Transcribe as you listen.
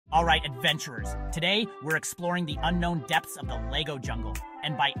Alright, adventurers, today we're exploring the unknown depths of the Lego jungle.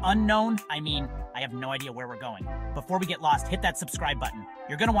 And by unknown, I mean, I have no idea where we're going. Before we get lost, hit that subscribe button.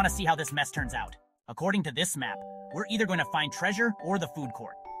 You're gonna want to see how this mess turns out. According to this map, we're either going to find treasure or the food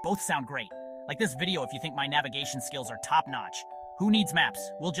court. Both sound great. Like this video if you think my navigation skills are top-notch. Who needs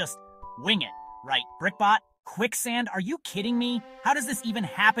maps? We'll just wing it, right? Brickbot? Quicksand? Are you kidding me? How does this even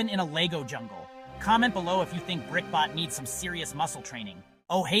happen in a Lego jungle? Comment below if you think Brickbot needs some serious muscle training.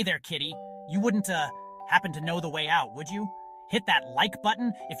 Oh, hey there, kitty. You wouldn't, happen to know the way out, would you? Hit that like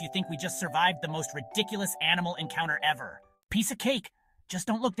button if you think we just survived the most ridiculous animal encounter ever. Piece of cake. Just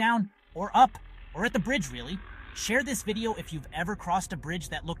don't look down, or up, or at the bridge, really. Share this video if you've ever crossed a bridge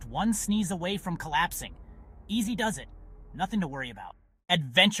that looked one sneeze away from collapsing. Easy does it. Nothing to worry about.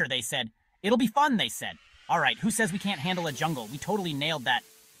 Adventure, they said. It'll be fun, they said. Alright, who says we can't handle a jungle? We totally nailed that.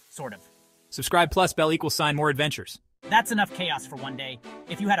 Sort of. Subscribe plus bell equals sign more adventures. That's enough chaos for one day.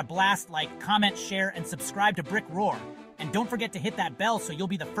 If you had a blast, like, comment, share, and subscribe to Brick Roar. And don't forget to hit that bell so you'll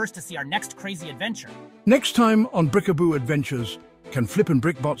be the first to see our next crazy adventure. Next time on Brickaboo Adventures, can Flip and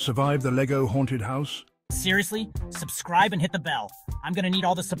Brickbot survive the Lego haunted house? Seriously? Subscribe and hit the bell. I'm gonna need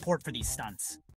all the support for these stunts.